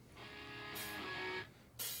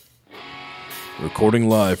Recording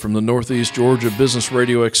live from the Northeast Georgia Business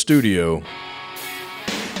RadioX studio.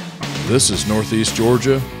 This is Northeast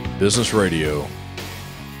Georgia Business Radio.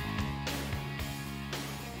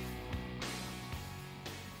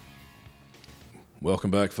 Welcome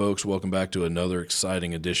back, folks. Welcome back to another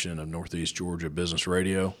exciting edition of Northeast Georgia Business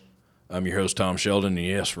Radio. I'm your host, Tom Sheldon, and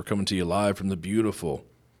yes, we're coming to you live from the beautiful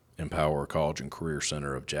Empower College and Career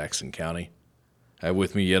Center of Jackson County. I have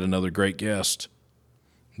with me yet another great guest.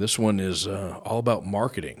 This one is all about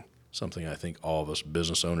marketing, something I think all of us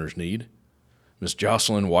business owners need. Miss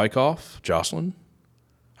Jocelyn Wykoff. Jocelyn,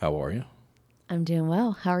 how are you? I'm doing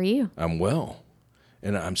well. How are you? I'm well.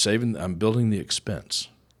 And I'm building the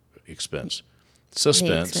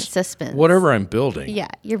suspense. Whatever I'm building. Yeah,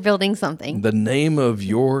 you're building something. The name of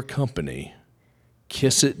your company,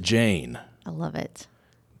 Kiss It Jane. I love it.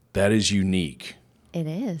 That is unique. It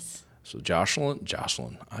is. So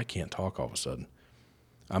Jocelyn, I can't talk all of a sudden.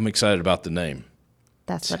 I'm excited about the name.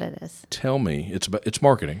 That's what it is. Tell me, it's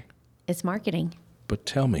marketing. It's marketing. But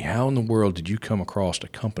tell me, how in the world did you come across a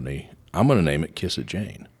company? I'm going to name it Kiss It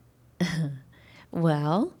Jane.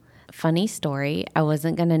 Well, funny story. I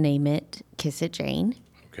wasn't going to name it Kiss It Jane.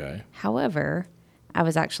 Okay. However, I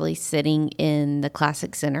was actually sitting in the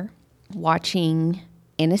Classic Center watching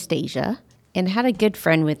Anastasia and had a good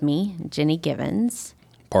friend with me, Jenny Givens.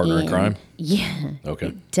 Partner in crime? Yeah.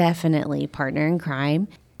 Okay. Definitely partner in crime.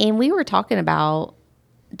 And we were talking about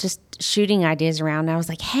just shooting ideas around. And I was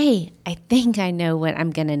like, hey, I think I know what I'm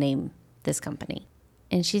going to name this company.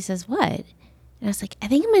 And she says, what? And I was like, I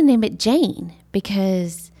think I'm going to name it Jane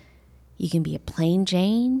because you can be a plain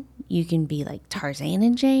Jane. You can be like Tarzan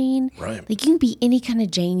and Jane. Right. Like you can be any kind of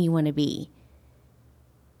Jane you want to be.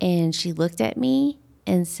 And she looked at me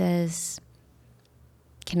and says,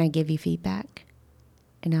 can I give you feedback?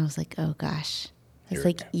 And I was like, oh gosh. I was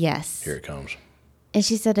like, yes. Here it comes. And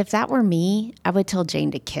she said, if that were me, I would tell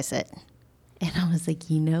Jane to kiss it. And I was like,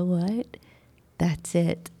 you know what? That's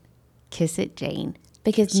it. Kiss it, Jane.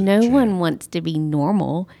 Because no one wants to be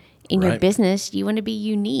normal in your business. You want to be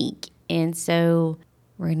unique. And so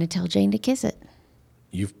we're going to tell Jane to kiss it.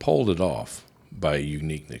 You've pulled it off by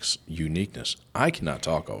uniqueness. I cannot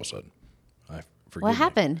talk all of a sudden. What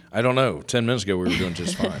happened? I don't know. 10 minutes ago, we were doing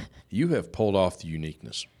just fine. You have pulled off the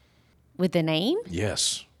uniqueness. With the name?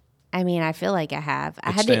 Yes. I mean, I feel like I have.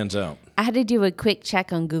 It stands out. I had to do a quick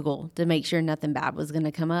check on Google to make sure nothing bad was going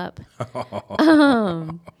to come up.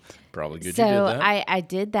 Probably good so you did that. I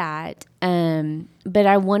did that, but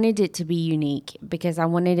I wanted it to be unique because I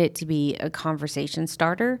wanted it to be a conversation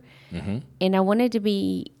starter, and I wanted to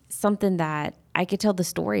be something that I could tell the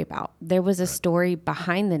story about. There was a story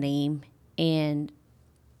behind the name and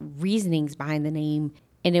reasonings behind the name,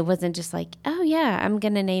 and it wasn't just like, oh yeah, I'm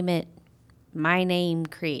going to name it My Name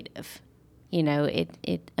Creative. You know,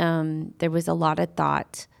 there was a lot of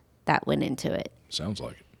thought that went into it. Sounds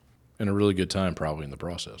like it. And a really good time probably in the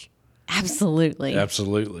process. Absolutely.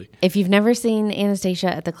 Absolutely. If you've never seen Anastasia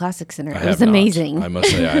at the Classic Center, it was amazing. I must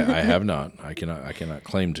say I have not. I cannot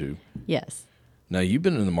claim to. Yes. Now, you've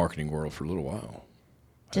been in the marketing world for a little while.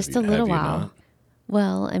 Just a little while. Not?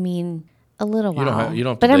 Well, I mean, a little while. You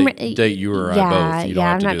don't have to date you or I both. You don't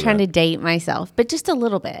have I'm to not do trying that. to date myself, but just a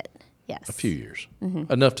little bit. Yes. A few years.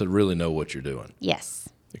 Enough to really know what you're doing. Yes.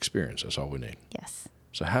 Experience, that's all we need. Yes.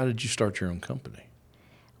 So how did you start your own company?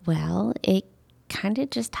 Well, it kind of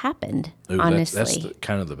just happened, Ooh, honestly. That's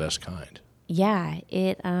kind of the best kind. Yeah.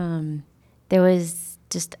 There was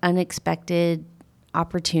just unexpected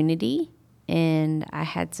opportunity, and I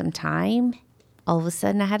had some time. All of a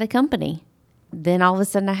sudden, I had a company. Then all of a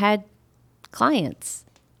sudden, I had clients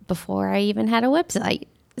before I even had a website.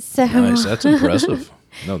 So Nice. That's impressive.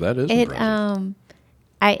 No, that is impressive.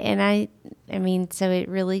 I mean, so it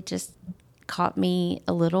really just caught me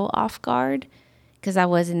a little off guard because I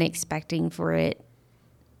wasn't expecting for it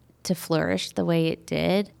to flourish the way it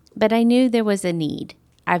did. But I knew there was a need.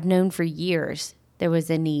 I've known for years there was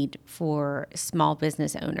a need for small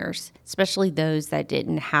business owners, especially those that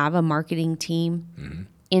didn't have a marketing team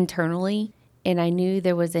internally. And I knew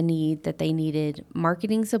there was a need that they needed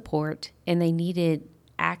marketing support and they needed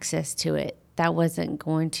access to it that wasn't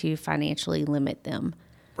going to financially limit them.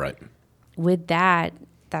 Right. With that,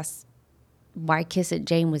 that's why Kiss It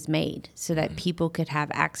Jane was made, so that people could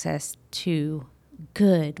have access to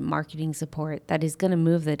good marketing support that is going to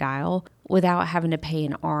move the dial without having to pay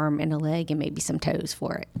an arm and a leg and maybe some toes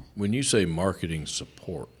for it. When you say marketing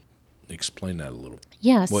support, explain that a little.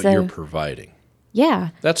 Yeah. What you're providing. Yeah.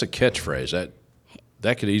 That's a catchphrase.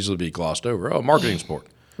 That could easily be glossed over. Oh, marketing support.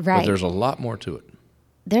 Right. But there's a lot more to it.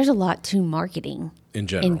 There's a lot to marketing. In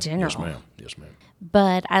general. In general. Yes, ma'am.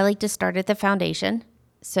 But I like to start at the foundation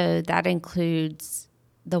So that includes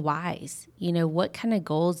the whys. What kind of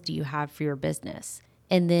goals do you have for your business?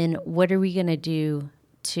 And then what are we going to do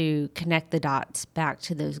to connect the dots back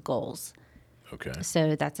to those goals? Okay.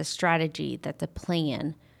 So that's a strategy, that's a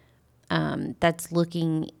plan. That's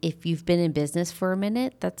looking, if you've been in business for a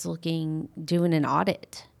minute, that's doing an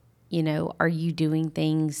audit. Are you doing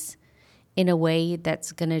things in a way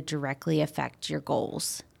that's going to directly affect your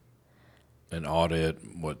goals? An audit,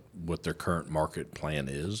 what their current market plan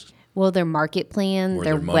is? Well, their market plan, Where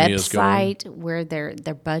their their money is going? website, where their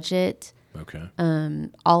budget, Okay.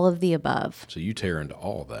 all of the above. So you tear into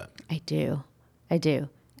all that. I do.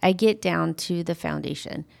 I get down to the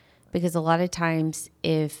foundation because a lot of times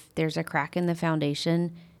if there's a crack in the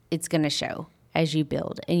foundation, it's going to show as you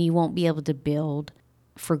build, and you won't be able to build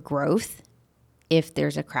for growth if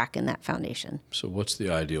there's a crack in that foundation. So what's the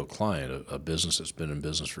ideal client? A business that's been in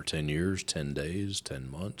business for 10 years, 10 days, 10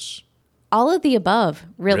 months? All of the above,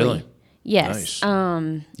 really. Really? Yes.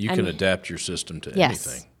 Nice. You can adapt your system to Yes.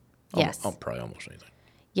 anything. Yes. Probably almost anything.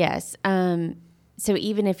 Yes. So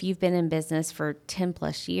even if you've been in business for 10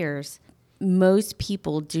 plus years, most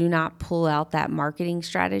people do not pull out that marketing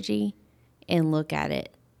strategy and look at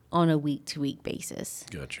it on a week-to-week basis.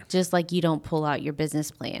 Gotcha. Just like you don't pull out your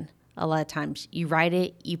business plan. A lot of times you write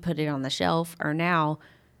it, you put it on the shelf, or now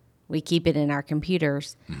we keep it in our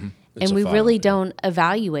computers. Mm-hmm. And we really don't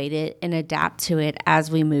evaluate it and adapt to it as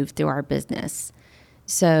we move through our business.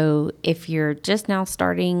 So if you're just now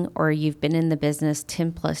starting or you've been in the business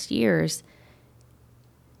 10 plus years,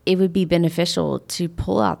 it would be beneficial to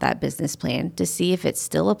pull out that business plan to see if it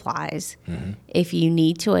still applies, if you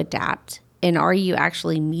need to adapt, and are you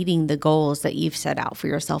actually meeting the goals that you've set out for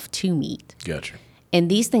yourself to meet. Gotcha. And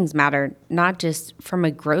these things matter not just from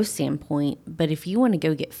a growth standpoint, but if you want to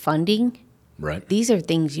go get funding, Right. these are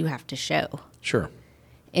things you have to show. Sure.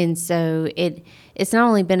 And so it's not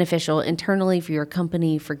only beneficial internally for your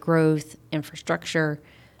company for growth, infrastructure,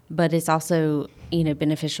 but it's also,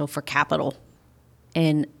 beneficial for capital.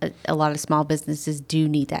 And a lot of small businesses do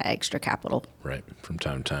need that extra capital. Right. From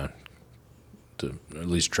time to time to at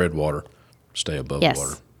least tread water, stay above Yes.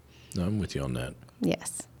 water. No, I'm with you on that.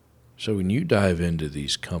 Yes. So when you dive into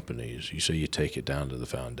these companies, you say you take it down to the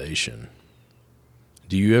foundation.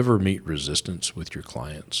 Do you ever meet resistance with your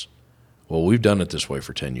clients? Well, we've done it this way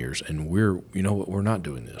for 10 years, and we're not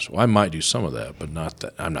doing this. Well, I might do some of that, but not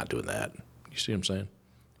that. I'm not doing that. You see what I'm saying?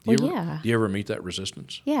 Yeah. Do you ever meet that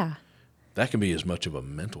resistance? Yeah. That can be as much of a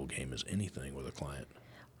mental game as anything with a client.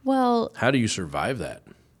 Well, How do you survive that?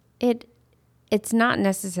 it's not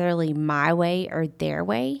necessarily my way or their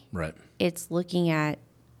way. Right. It's looking at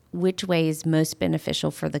which way is most beneficial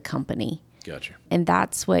for the company. Gotcha. And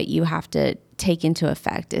that's what you have to take into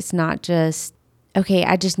effect. It's not just, okay,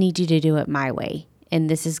 I just need you to do it my way, and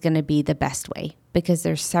this is going to be the best way, because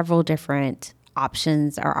there's several different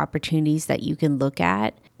options or opportunities that you can look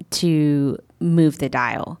at to move the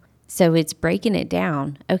dial. So it's breaking it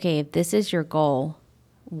down. Okay, if this is your goal,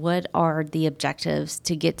 what are the objectives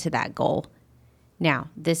to get to that goal? Now,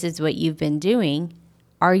 this is what you've been doing.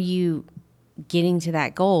 Are you getting to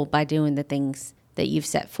that goal by doing the things that you've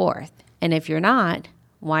set forth? And if you're not,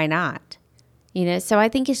 why not? So I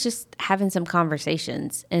think it's just having some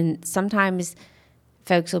conversations. And sometimes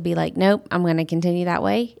folks will be like, nope, I'm going to continue that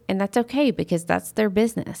way. And that's okay, because that's their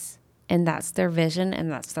business and that's their vision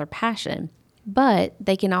and that's their passion. But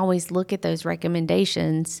they can always look at those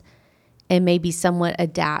recommendations and maybe somewhat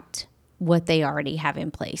adapt what they already have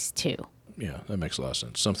in place too. Yeah, that makes a lot of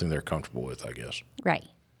sense. Something they're comfortable with, I guess. Right.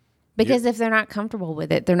 Because if they're not comfortable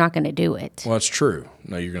with it, they're not going to do it. Well, that's true.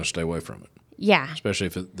 No, you're going to stay away from it, Yeah. especially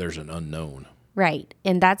if there's an unknown. Right.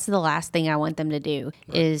 And that's the last thing I want them to do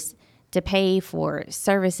is to pay for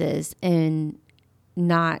services and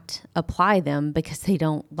not apply them because they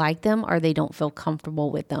don't like them or they don't feel comfortable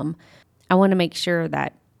with them. I want to make sure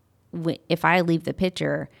that if I leave the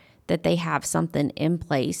picture, that they have something in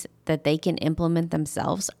place that they can implement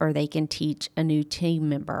themselves, or they can teach a new team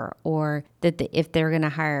member, or that if they're going to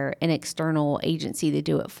hire an external agency to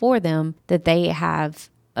do it for them, that they have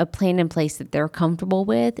a plan in place that they're comfortable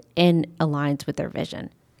with and aligns with their vision.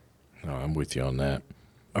 No, I'm with you on that.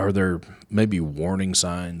 Are there maybe warning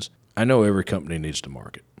signs? I know every company needs to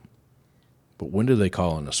market, but when do they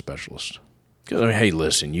call in a specialist? Because, hey,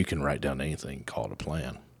 listen, you can write down anything, call it a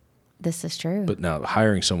plan. This is true. But now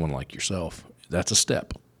hiring someone like yourself, that's a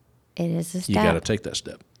step. It is a step. You got to take that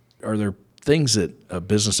step. Are there things that a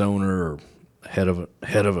business owner or head of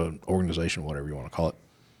an organization, whatever you want to call it,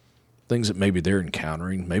 things that maybe they're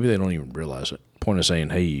encountering, maybe they don't even realize it? Point of saying,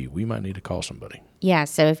 hey, we might need to call somebody. Yeah.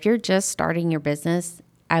 So if you're just starting your business,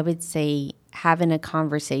 I would say having a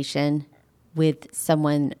conversation with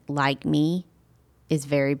someone like me is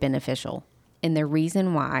very beneficial. And the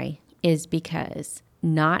reason why is because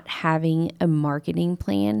not having a marketing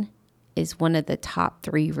plan is one of the top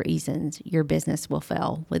 3 reasons your business will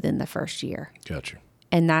fail within the first year. Gotcha.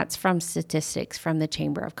 And that's from statistics from the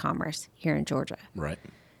Chamber of Commerce here in Georgia. Right.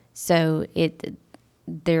 So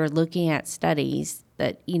they're looking at studies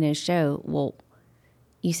that, show, well,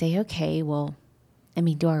 you say, okay, well,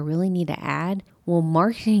 do I really need to ad? Well,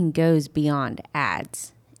 marketing goes beyond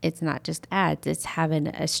ads. It's not just ads. It's having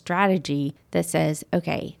a strategy that says,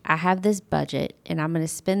 okay, I have this budget and I'm going to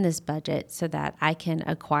spend this budget so that I can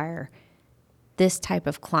acquire this type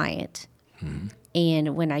of client. Mm-hmm.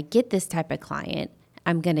 And when I get this type of client,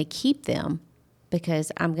 I'm going to keep them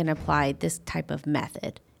because I'm going to apply this type of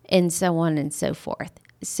method, and so on and so forth.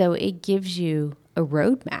 So it gives you a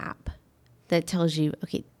roadmap that tells you,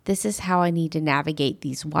 okay, this is how I need to navigate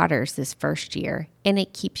these waters this first year. And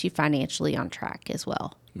it keeps you financially on track as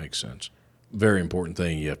well. Makes sense. Very important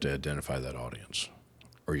thing, you have to identify that audience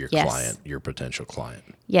or your Yes. client, your potential client.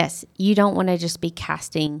 Yes. You don't want to just be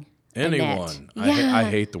casting Anyone. a net. I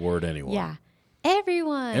hate the word anyone. Yeah.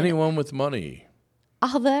 Everyone. Anyone with money.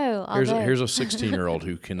 Although Here's a 16-year-old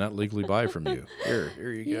who cannot legally buy from you.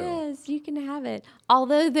 Here you go. Yes, you can have it.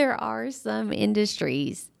 Although there are some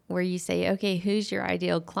industries where you say, okay, who's your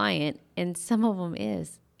ideal client? And some of them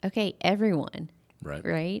is, okay, everyone.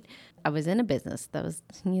 Right? I was in a business that was,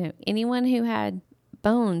 anyone who had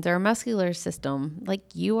bones or a muscular system, like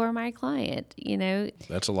you are my client,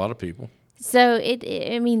 That's a lot of people. So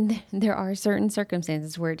there are certain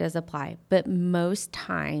circumstances where it does apply, but most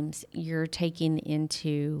times you're taking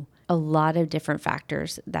into a lot of different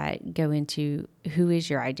factors that go into who is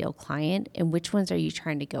your ideal client and which ones are you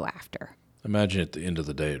trying to go after. Imagine at the end of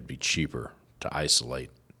the day, it'd be cheaper to isolate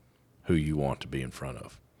who you want to be in front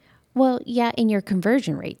of. Well, yeah, and your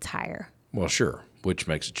conversion rate's higher. Well, sure, which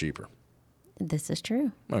makes it cheaper. This is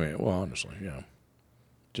true. Honestly, yeah.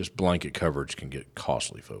 Just blanket coverage can get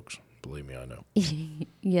costly, folks. Believe me, I know.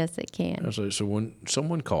 Yes, it can. So when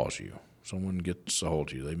someone calls you, someone gets a hold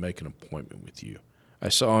of you, they make an appointment with you. I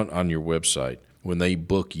saw on your website, when they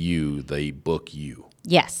book you, they book you.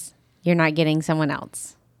 Yes. You're not getting someone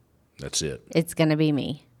else. That's it. It's going to be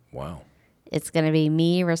me. Wow. It's going to be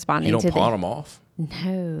me responding to You don't pawn them off?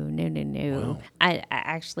 No.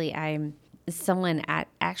 Wow. Someone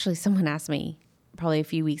asked me probably a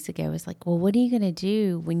few weeks ago, was like, well, what are you going to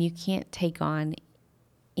do when you can't take on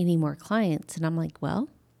any more clients? And I'm like, well,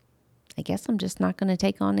 I guess I'm just not going to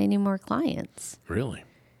take on any more clients. Really?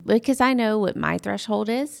 Because I know what my threshold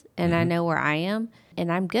is and I know where I am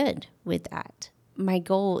and I'm good with that. My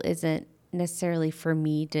goal isn't necessarily for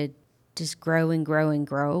me to just grow and grow and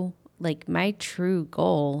grow. Like my true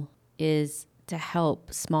goal is to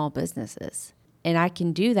help small businesses. And I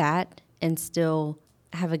can do that and still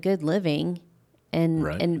have a good living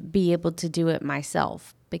and be able to do it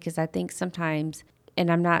myself. Because I think sometimes,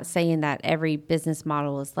 and I'm not saying that every business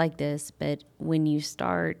model is like this, but when you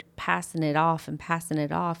start passing it off,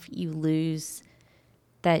 you lose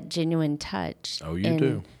that genuine touch. Oh, you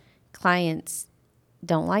do. Clients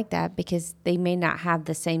don't like that because they may not have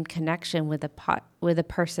the same connection with a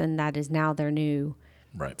person that is now their new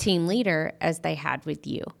team leader as they had with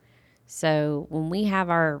you. So when we have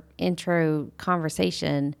our intro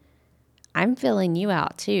conversation, I'm filling you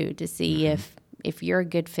out too to see if you're a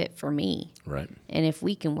good fit for me. Right. And if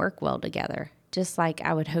we can work well together, just like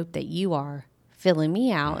I would hope that you are filling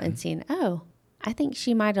me out and seeing, oh, I think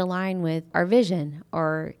she might align with our vision,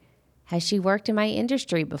 or has she worked in my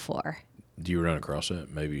industry before? Do you run across that?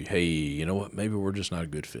 Maybe, hey, you know what? Maybe we're just not a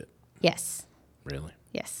good fit. Yes. Really?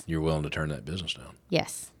 Yes. You're willing to turn that business down?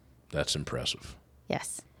 Yes. That's impressive.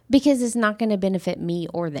 Yes. Because it's not going to benefit me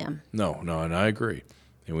or them. No, and I agree.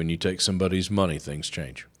 And when you take somebody's money, things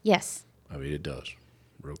change. Yes. It does,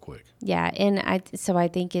 real quick. Yeah, and I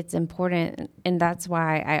think it's important, and that's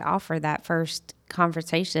why I offer that first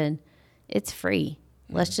conversation. It's free.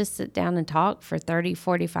 Let's just sit down and talk for 30,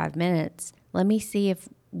 45 minutes. Let me see if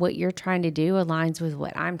what you're trying to do aligns with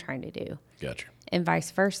what I'm trying to do. Gotcha. And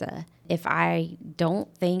vice versa. If I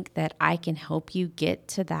don't think that I can help you get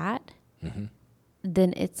to that,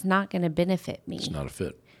 then it's not going to benefit me. It's not a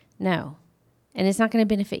fit. No. And it's not going to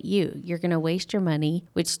benefit you. You're going to waste your money,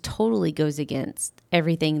 which totally goes against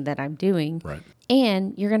everything that I'm doing. Right.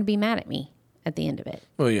 And you're going to be mad at me at the end of it.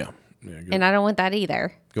 Well, yeah. And I don't want that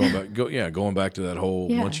either. Going back to that whole,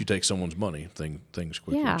 Yeah. once you take someone's money, things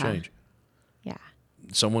quickly change. Yeah.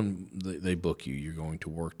 Someone, they book you, you're going to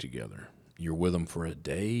work together. You're with them for a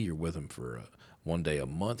day, you're with them for one day a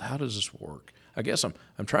month. How does this work? I guess I'm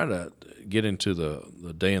trying to get into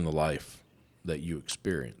the day in the life that you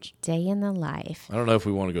experience? Day in the life. I don't know if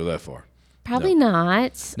we want to go that far. Probably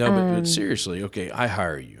not. No, but seriously, okay, I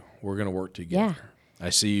hire you. We're going to work together. Yeah. I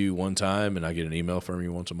see you one time and I get an email from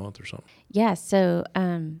you once a month or something. Yeah. So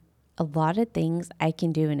a lot of things I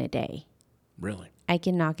can do in a day. Really? I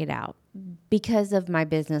can knock it out because of my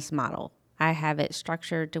business model. I have it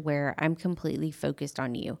structured to where I'm completely focused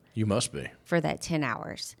on you. You must be. For that 10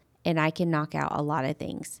 hours. And I can knock out a lot of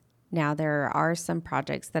things. Now, there are some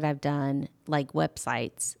projects that I've done, like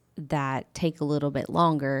websites, that take a little bit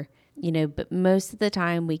longer, but most of the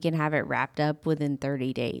time we can have it wrapped up within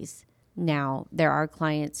 30 days. Now, there are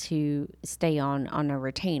clients who stay on a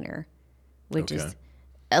retainer, which is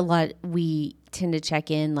a lot. We tend to check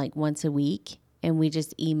in like once a week, and we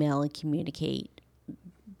just email and communicate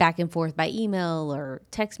back and forth by email or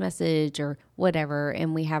text message or whatever.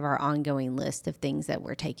 And we have our ongoing list of things that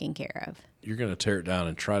we're taking care of. You're going to tear it down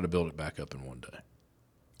and try to build it back up in one day.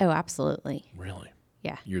 Oh, absolutely. Really?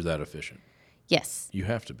 Yeah. You're that efficient. Yes. You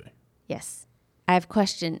have to be. Yes. I have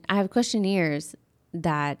questionnaires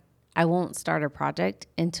that I won't start a project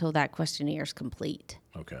until that questionnaire is complete.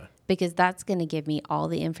 Okay. Because that's going to give me all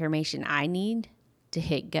the information I need to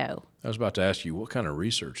hit go. I was about to ask you, what kind of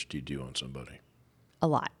research do you do on somebody? A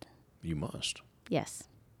lot. You must. Yes.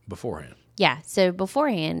 Beforehand. Yeah. So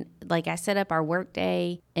beforehand, like I set up our work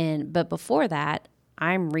day, but before that,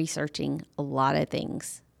 I'm researching a lot of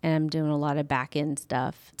things, and I'm doing a lot of back end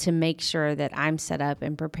stuff to make sure that I'm set up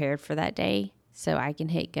and prepared for that day so I can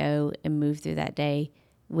hit go and move through that day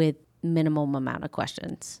with minimum amount of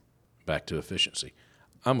questions. Back to efficiency.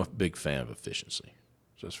 I'm a big fan of efficiency.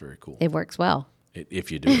 So that's very cool. It works well.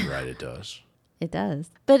 If you do it right, it does. It does.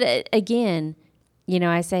 But again,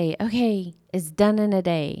 I say, okay, it's done in a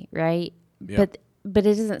day, right? Yeah. But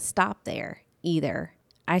it doesn't stop there either.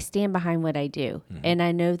 I stand behind what I do, and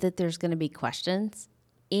I know that there's going to be questions.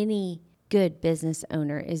 Any good business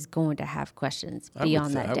owner is going to have questions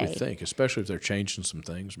beyond that day. I would think, especially if they're changing some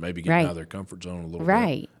things, maybe getting out of their comfort zone a little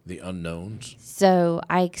bit. The unknowns. So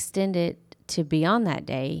I extend it to beyond that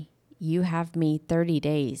day. You have me 30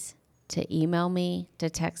 days to email me, to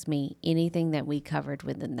text me, anything that we covered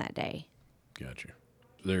within that day. Gotcha.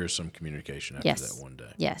 There is some communication after that one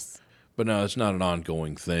day. Yes. But no, it's not an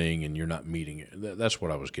ongoing thing, and you're not meeting it. That's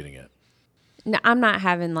what I was getting at. No, I'm not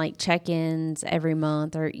having like check-ins every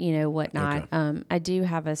month or, whatnot. Okay. I do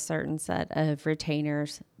have a certain set of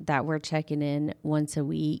retainers that we're checking in once a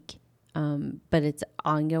week, but it's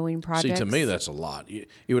ongoing projects. See, to me, that's a lot. It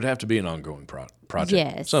would have to be an ongoing project.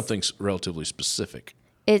 Yes. Something relatively specific.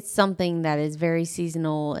 It's something that is very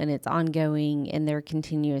seasonal, and it's ongoing, and they're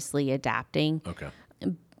continuously adapting. Okay.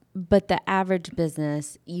 But the average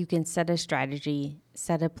business, you can set a strategy,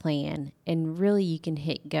 set a plan, and really you can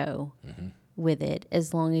hit go with it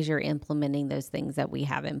as long as you're implementing those things that we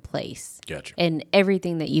have in place. Gotcha. And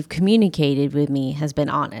everything that you've communicated with me has been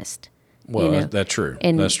honest. Well, that's true.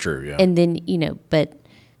 That's true, yeah. And then, but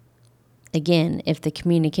again, if the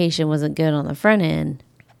communication wasn't good on the front end,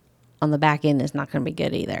 on the back end, it's not going to be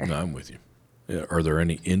good either. No, I'm with you. Are there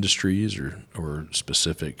any industries or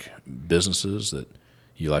specific businesses that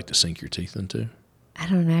you like to sink your teeth into? I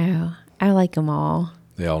don't know. I like them all.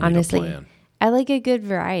 They all need honestly, a plan. I like a good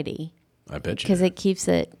variety. I bet you. Because it keeps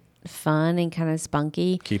it fun and kind of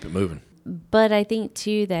spunky. Keep it moving. But I think,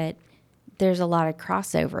 too, that there's a lot of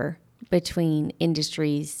crossover between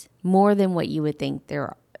industries, more than what you would think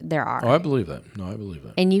there are. Oh, I believe that. No, I believe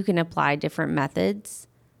that. And you can apply different methods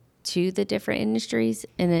to the different industries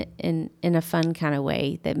in a fun kind of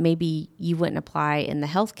way that maybe you wouldn't apply in the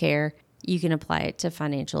healthcare. You can apply it to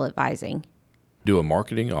financial advising. Do a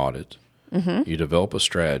marketing audit. Mm-hmm. You develop a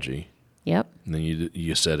strategy. Yep. And then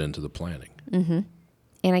you set into the planning. Mm-hmm.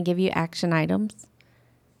 And I give you action items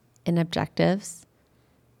and objectives.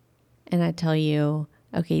 And I tell you,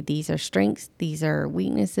 okay, these are strengths. These are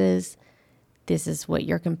weaknesses. This is what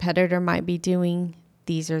your competitor might be doing.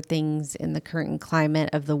 These are things in the current climate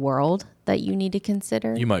of the world that you need to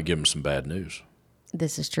consider. You might give them some bad news.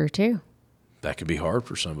 This is true, too. That could be hard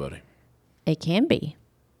for somebody. It can be.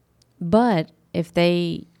 But if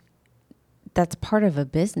that's part of a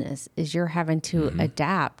business, is you're having to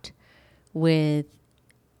adapt with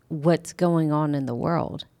what's going on in the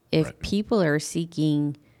world. If people are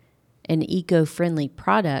seeking an eco-friendly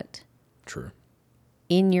product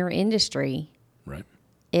in your industry,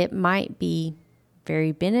 it might be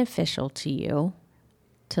very beneficial to you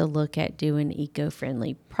to look at doing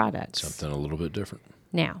eco-friendly products. Something a little bit different.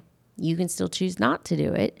 Now, you can still choose not to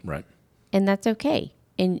do it. Right. And that's okay.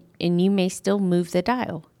 And you may still move the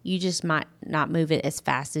dial. You just might not move it as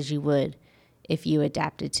fast as you would if you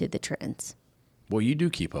adapted to the trends. Well, you do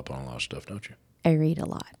keep up on a lot of stuff, don't you? I read a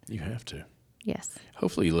lot. You have to. Yes.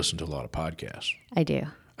 Hopefully you listen to a lot of podcasts. I do.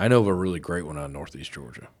 I know of a really great one out of Northeast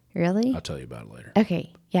Georgia. Really? I'll tell you about it later.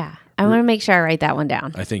 Okay. Yeah. I want to make sure I write that one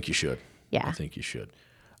down. I think you should. Yeah. I think you should.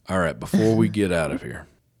 All right. Before we get out of here,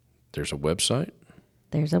 there's a website.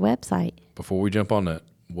 There's a website. Before we jump on that,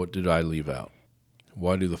 what did I leave out?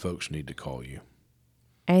 Why do the folks need to call you?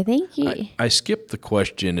 I think you... I skipped the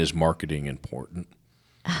question, is marketing important?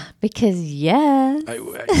 Because, yes.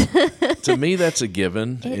 To me, that's a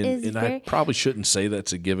given. It I probably shouldn't say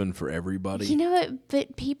that's a given for everybody. You know what?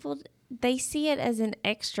 But people, they see it as an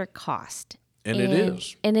extra cost. And it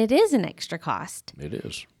is. And it is an extra cost. It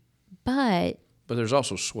is. But there's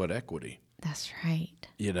also sweat equity. That's right.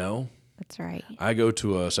 You know? That's right. I go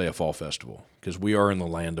to, say, a fall festival, because we are in the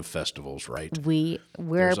land of festivals, right?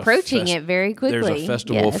 We're approaching it very quickly. There's a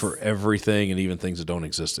festival for everything, and even things that don't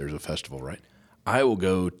exist. There's a festival, right? I will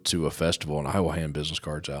go to a festival, and I will hand business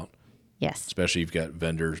cards out. Yes. Especially if you've got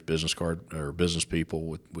vendors, business card, or business people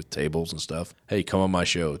with tables and stuff. Hey, come on my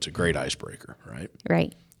show. It's a great icebreaker, right?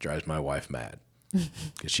 Right. Drives my wife mad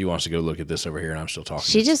because she wants to go look at this over here, and I'm still talking.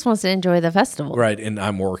 She just wants to enjoy the festival. Right, and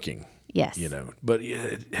I'm working. Yes. You know, but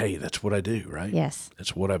hey, that's what I do, right? Yes.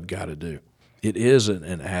 That's what I've got to do. It is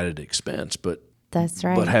an added expense, but that's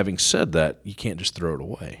right. But having said that, you can't just throw it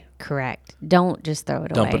away. Correct. Don't just throw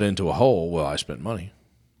it away. Dump it into a hole. Well, I spent money.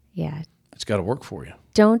 Yeah. It's got to work for you.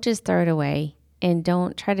 Don't just throw it away, and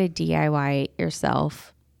don't try to DIY it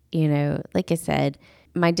yourself. You know, like I said,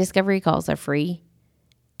 my discovery calls are free,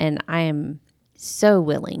 and I am so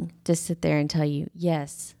willing to sit there and tell you,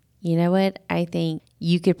 yes, you know what? I think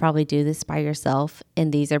you could probably do this by yourself,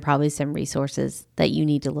 and these are probably some resources that you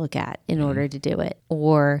need to look at in order to do it.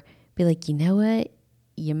 Or be like, you know what?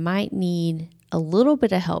 You might need a little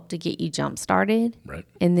bit of help to get you jump started, right?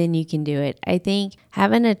 And then you can do it. I think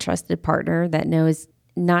having a trusted partner that knows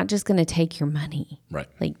not just going to take your money, right?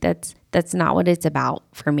 Like that's not what it's about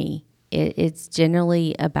for me. It's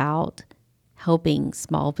generally about helping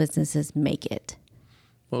small businesses make it.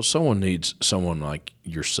 Well, someone needs someone like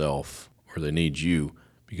yourself, or they need you,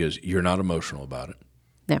 because you're not emotional about it.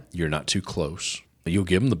 No. You're not too close. You'll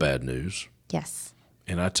give them the bad news. Yes.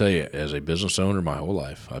 And I tell you, as a business owner my whole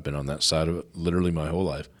life, I've been on that side of it literally my whole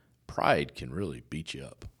life, pride can really beat you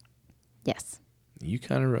up. Yes. You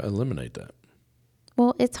kind of eliminate that.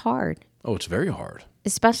 Well, it's hard. Oh, it's very hard.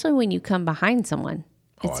 Especially when you come behind someone.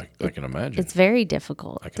 I can imagine. It's very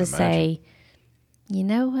difficult to say, you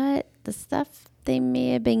know what? The stuff they may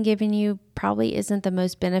have been giving you probably isn't the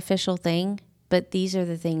most beneficial thing, but these are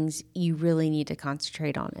the things you really need to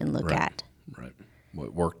concentrate on and look at. Right.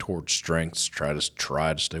 Work towards strengths. Try to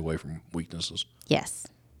stay away from weaknesses. Yes.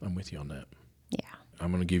 I'm with you on that. Yeah.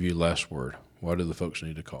 I'm going to give you last word. Why do the folks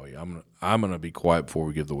need to call you? I'm going to be quiet before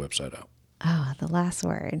we give the website out. Oh, the last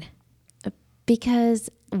word. Because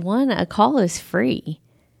one, a call is free.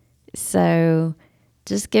 So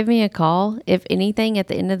just give me a call. If anything, at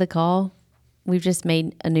the end of the call, we've just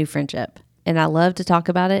made a new friendship. And I love to talk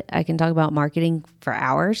about it. I can talk about marketing for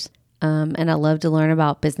hours. And I love to learn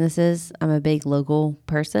about businesses. I'm a big local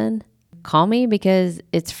person. Call me because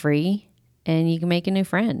it's free and you can make a new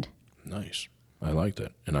friend. Nice. I like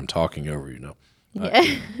that. And I'm talking over you now.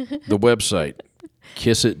 The website,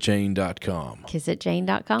 kissitjane.com.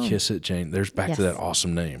 Kissitjane.com. Kissitjane. There's back to that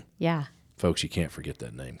awesome name. Yeah. Folks, you can't forget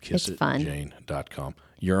that name. Kissitjane.com.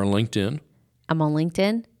 You're on LinkedIn? I'm on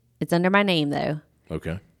LinkedIn. It's under my name, though.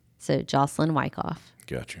 Okay. So, Jocelyn Wykoff.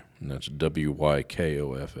 Gotcha. And that's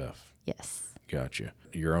Wykoff. Yes. Gotcha.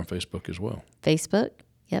 You're on Facebook as well? Facebook,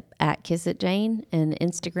 yep, at Kissitjane, and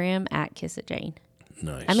Instagram at Kissitjane.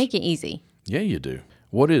 Nice. I make it easy. Yeah, you do.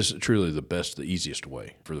 What is truly the easiest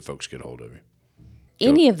way for the folks to get a hold of you?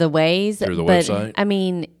 Any of the ways. Through the website? I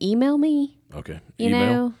mean, email me. Okay.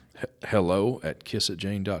 Email.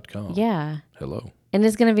 hello@kissitjane.com. Yeah. Hello. And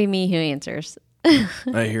it's going to be me who answers.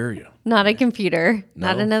 I hear you. Not a computer. No?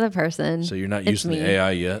 Not another person. So you're not using the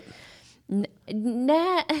AI yet?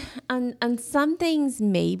 Nah, on some things,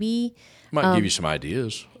 maybe. Might give you some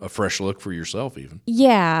ideas, a fresh look for yourself even.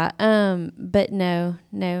 Yeah, but no.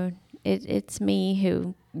 It's me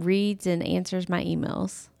who reads and answers my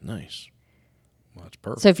emails. Nice. Well, that's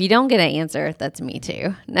perfect. So if you don't get an answer, that's me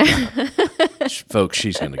too. No. Folks,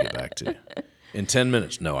 she's going to get back to you. In 10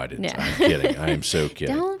 minutes. No, I didn't. Yeah. I'm kidding. I am so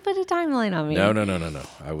kidding. Don't put a timeline on me. No.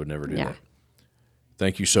 I would never do that.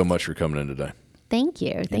 Thank you so much for coming in today. Thank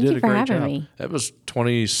you. Thank you for having me. That was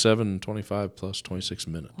 27, 25 plus 26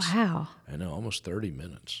 minutes. Wow. I know, almost 30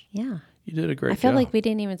 minutes. Yeah. You did a great job. I feel like we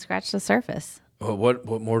didn't even scratch the surface. Well, what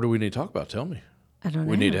more do we need to talk about? Tell me. I don't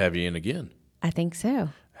know. We need to have you in again. I think so.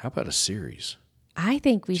 How about a series? I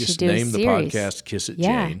think we should do a series. Just name the podcast Kiss It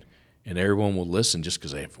Jane, And everyone will listen just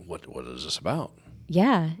because they have, what is this about?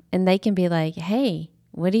 Yeah. And they can be like, hey,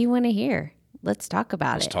 what do you want to hear? Let's talk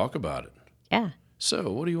about Let's it. talk about it. Yeah.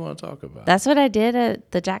 So what do you want to talk about? That's what I did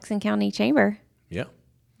at the Jackson County Chamber. Yeah.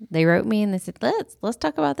 They wrote me and they said, let's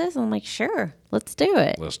talk about this. And I'm like, sure, let's do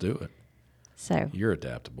it. Let's do it. So, You're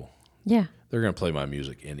adaptable. yeah. They're going to play my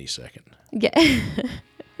music any second. Yeah.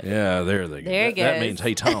 Yeah, there they go. There it That goes. means,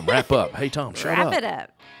 hey, Tom, wrap up. Hey, Tom, shut up. Wrap it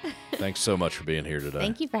up. Thanks so much for being here today.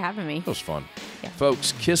 Thank you for having me. That was fun. Yeah.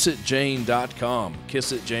 Folks, kissitjane.com.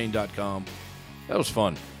 Kissitjane.com. That was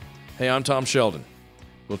fun. Hey, I'm Tom Sheldon.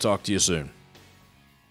 We'll talk to you soon.